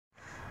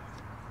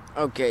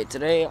Okay,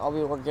 today I'll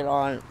be working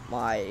on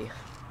my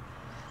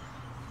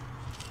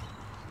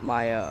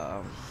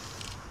my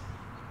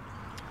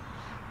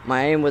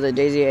aim with a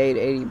Daisy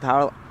 880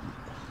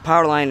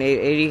 Powerline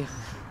 880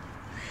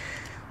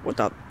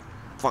 without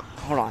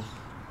hold on,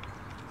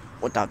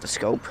 without the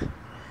scope.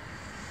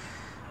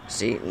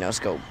 See, no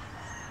scope.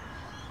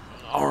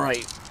 All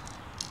right,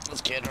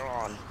 let's get it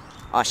on.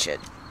 Oh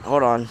shit,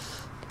 hold on,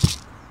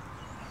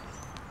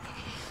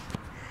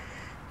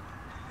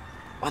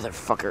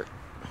 motherfucker,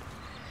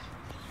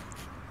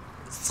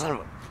 son of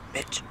a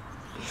bitch.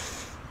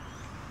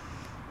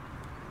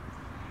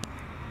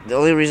 The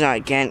only reason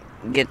I can't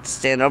get to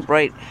stand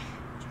upright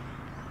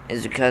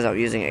is because I'm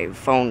using a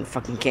phone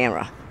fucking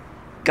camera.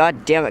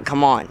 God damn it,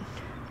 come on.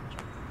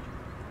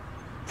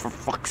 For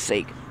fuck's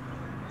sake.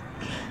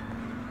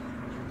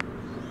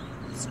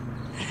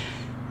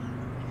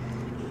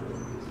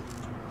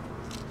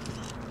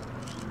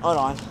 Hold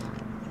on.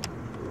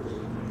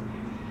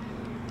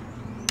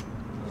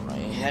 I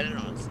had it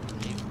on.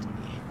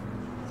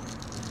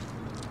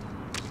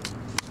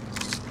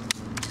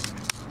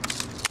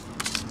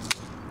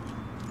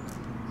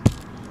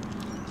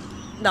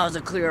 That was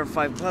a clear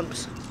 5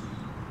 pumps.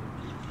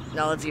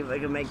 Now let's see if I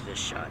can make this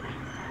shot.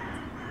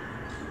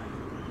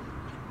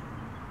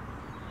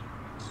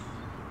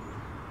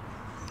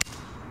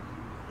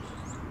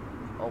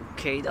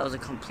 Okay, that was a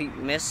complete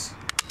miss.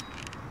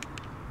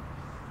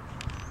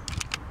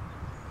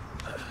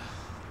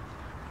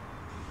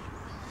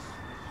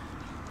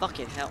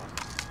 Fucking hell.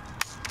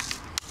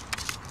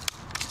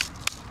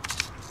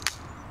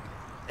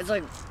 It's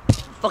like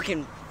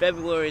fucking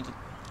February,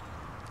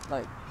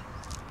 like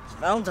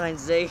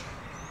Valentine's Day,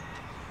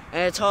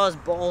 and it's hot as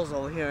balls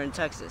over here in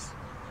Texas.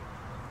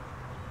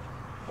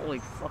 Holy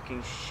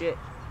fucking shit.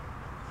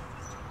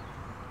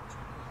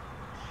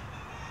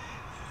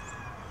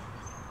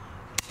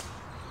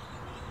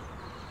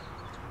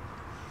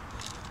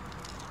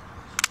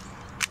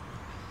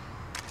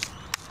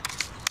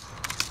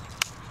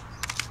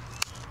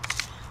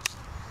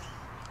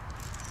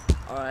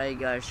 Alright,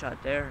 got a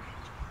shot there.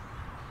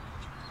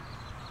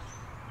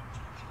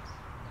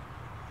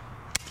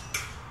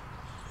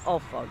 Oh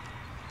fuck.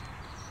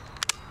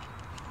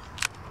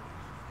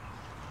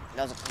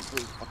 That was a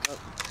complete fuck up.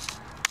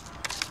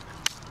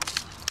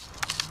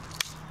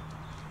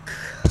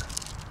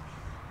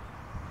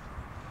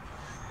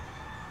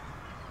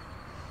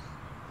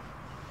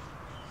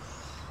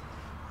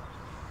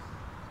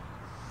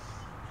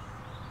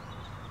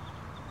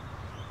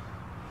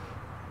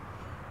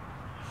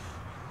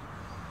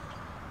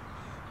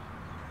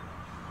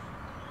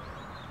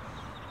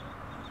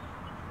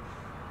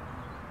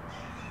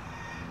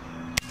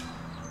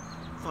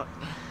 Fuck.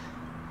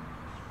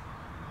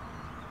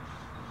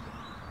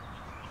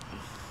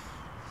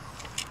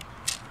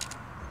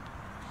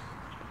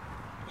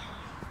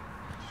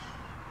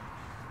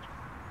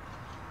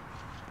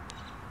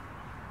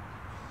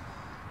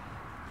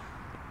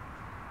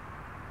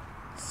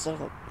 Son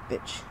of a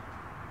bitch.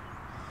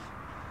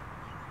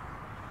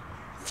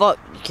 Fuck,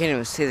 you can't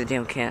even see the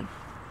damn can.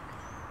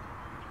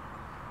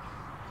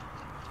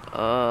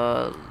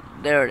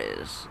 There it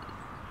is.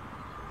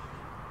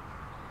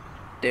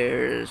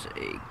 There's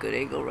a good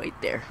angle right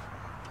there.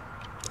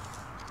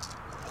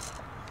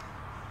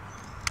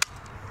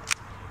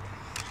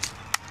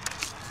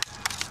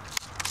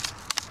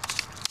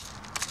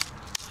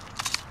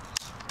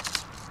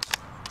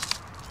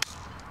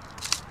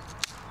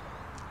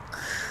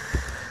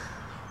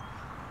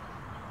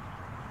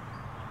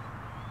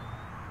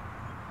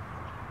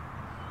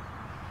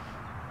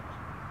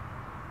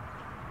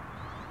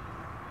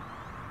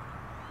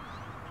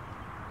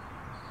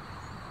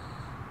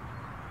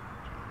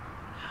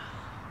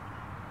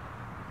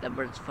 That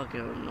bird's fucking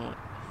annoying.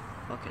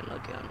 Fucking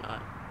lucky I'm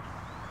not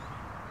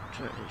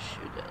trying to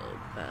shoot that little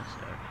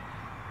bastard.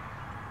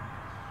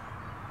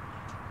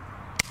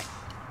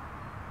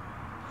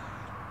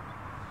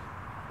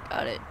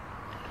 Got it.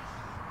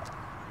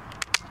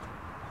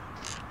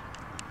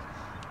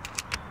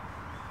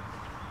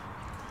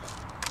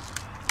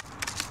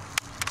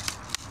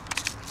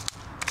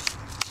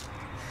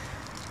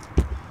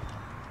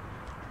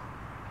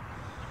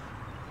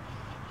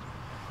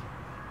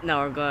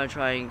 Now we're gonna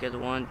try and get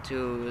one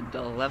to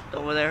the left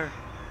over there.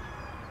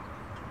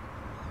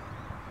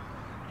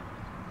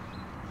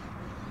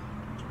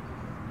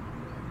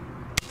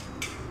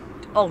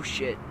 Oh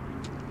shit.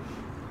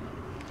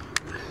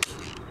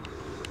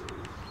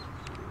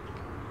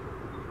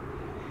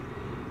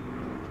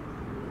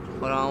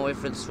 Hold on, wait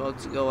for the smoke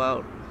to go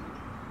out.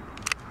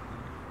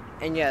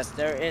 And yes,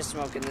 there is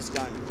smoke in this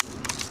gun.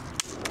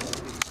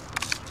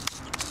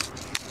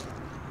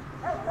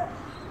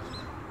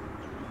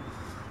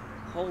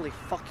 Holy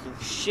fucking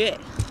shit.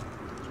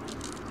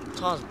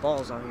 Toss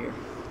balls out here.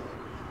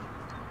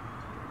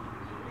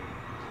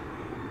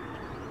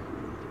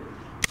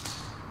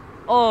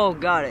 Oh,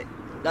 got it.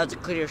 That's a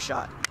clear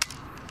shot.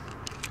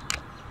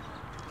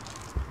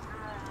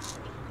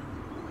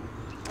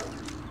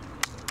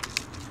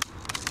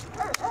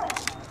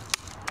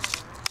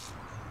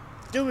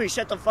 Dewey,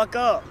 shut the fuck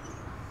up.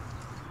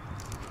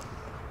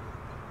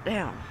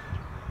 Damn.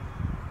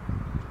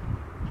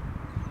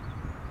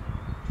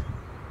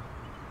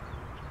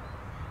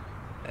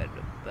 And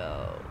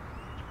about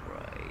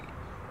right.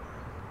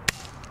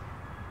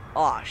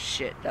 Oh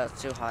shit,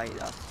 that's too high.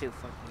 That's too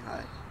fucking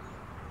high.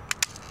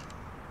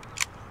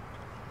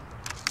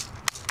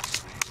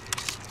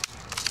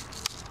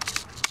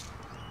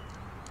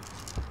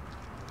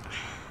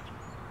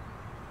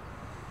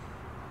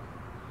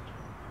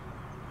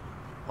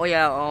 Oh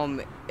yeah,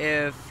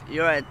 if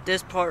you're at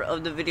this part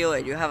of the video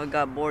and you haven't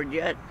got bored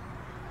yet,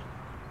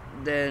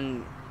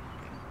 then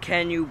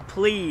can you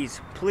please,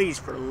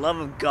 for the love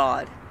of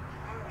God,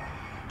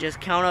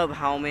 just count up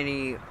how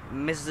many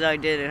misses I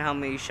did and how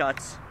many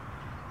shots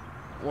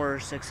were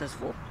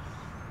successful.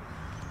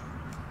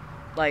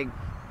 Like,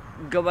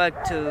 go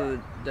back to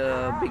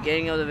the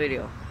beginning of the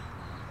video.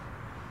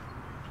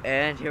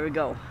 And here we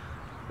go.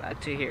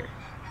 Back to here.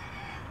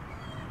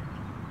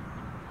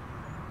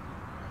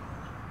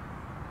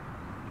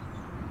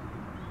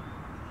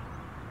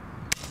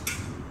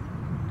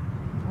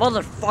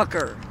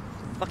 Motherfucker!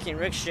 Fucking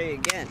ricochet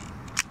again.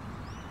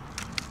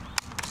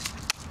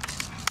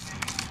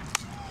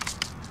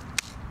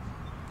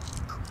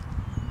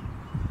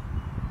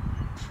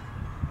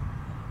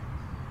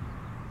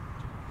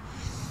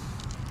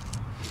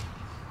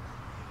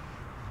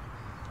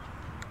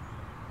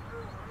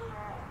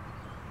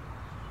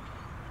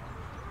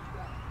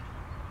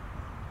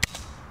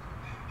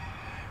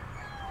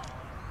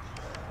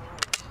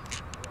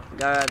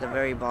 Got it at the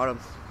very bottom.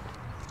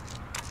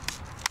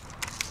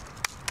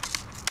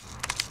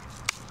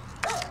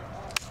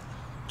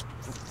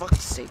 For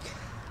fuck's sake.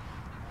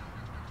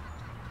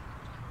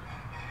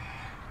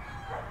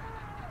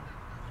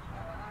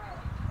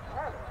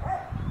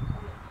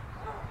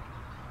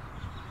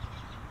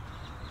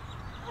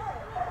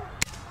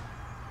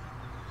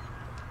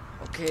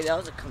 Okay, that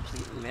was a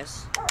complete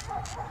miss.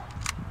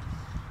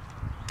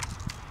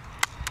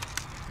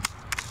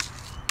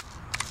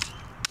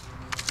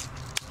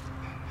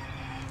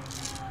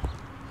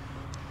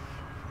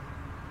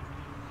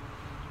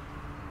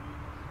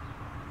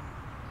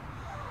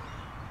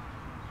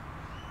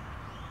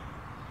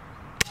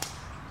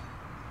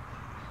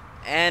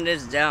 And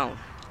it's down.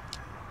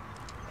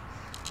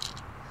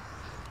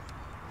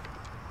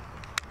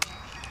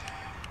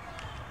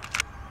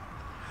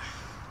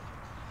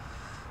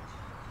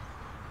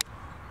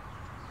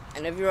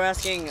 And if you're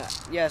asking,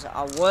 yes,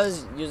 I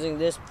was using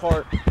this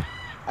part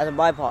as a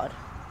bipod.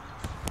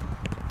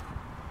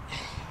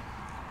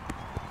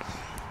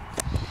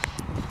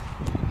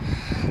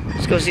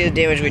 Let's go see the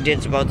damage we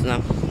did to both of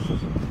them.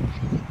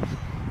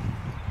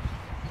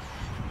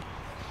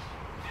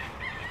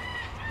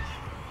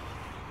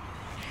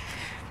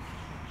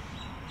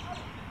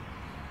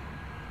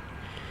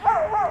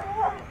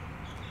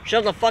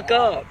 Shut the fuck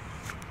up.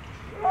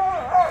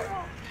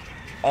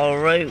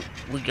 Alright,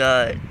 we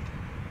got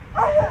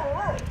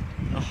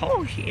a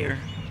hole here.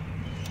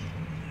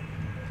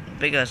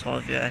 Big ass hole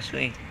if you ask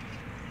me.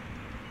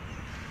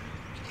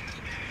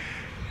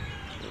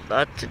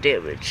 Lots of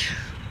damage.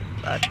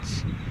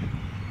 Lots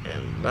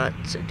and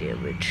lots of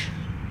damage.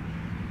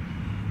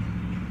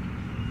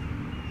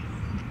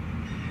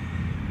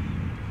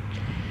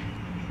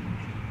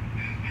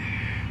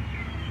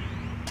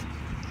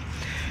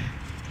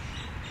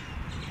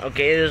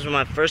 Okay, this is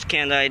my first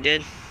can that I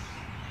did.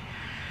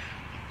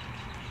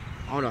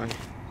 Hold on.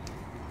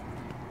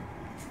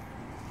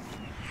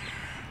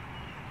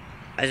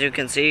 As you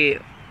can see,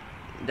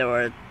 there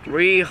were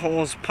 3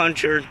 holes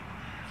punctured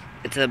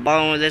into the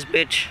bottom of this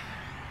bitch.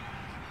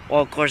 Well,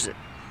 of course,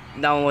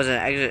 that one was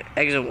an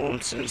exit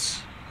wound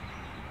since,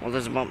 well,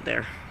 there's a bump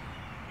there.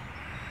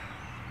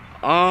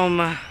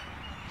 Yeah,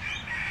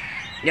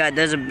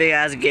 there's a big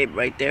ass gap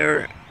right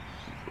there.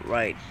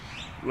 Right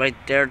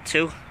there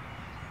too.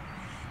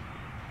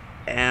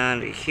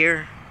 And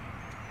here,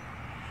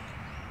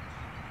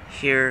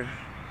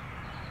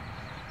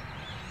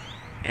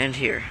 and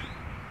here.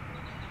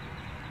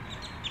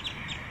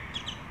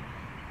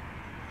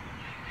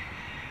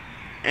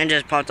 And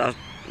just popped off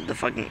the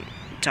fucking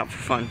top for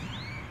fun.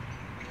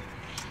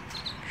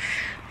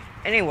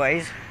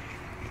 Anyways,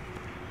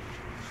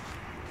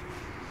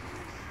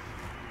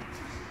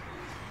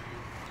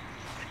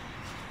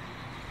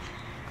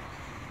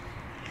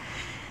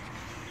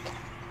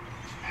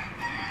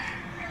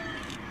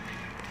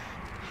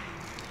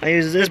 I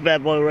use this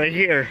bad boy right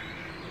here.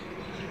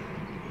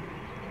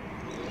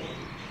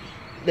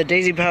 The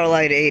Daisy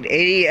Powerline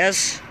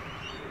 880S.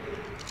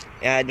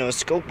 Yeah, I had no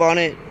scope on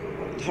it.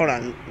 Hold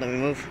on, let me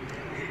move.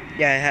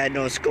 Yeah, I had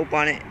no scope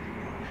on it.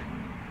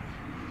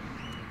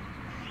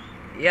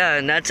 Yeah,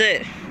 and that's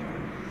it.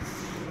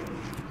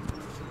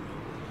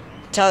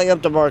 Tally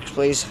up the marks,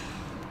 please.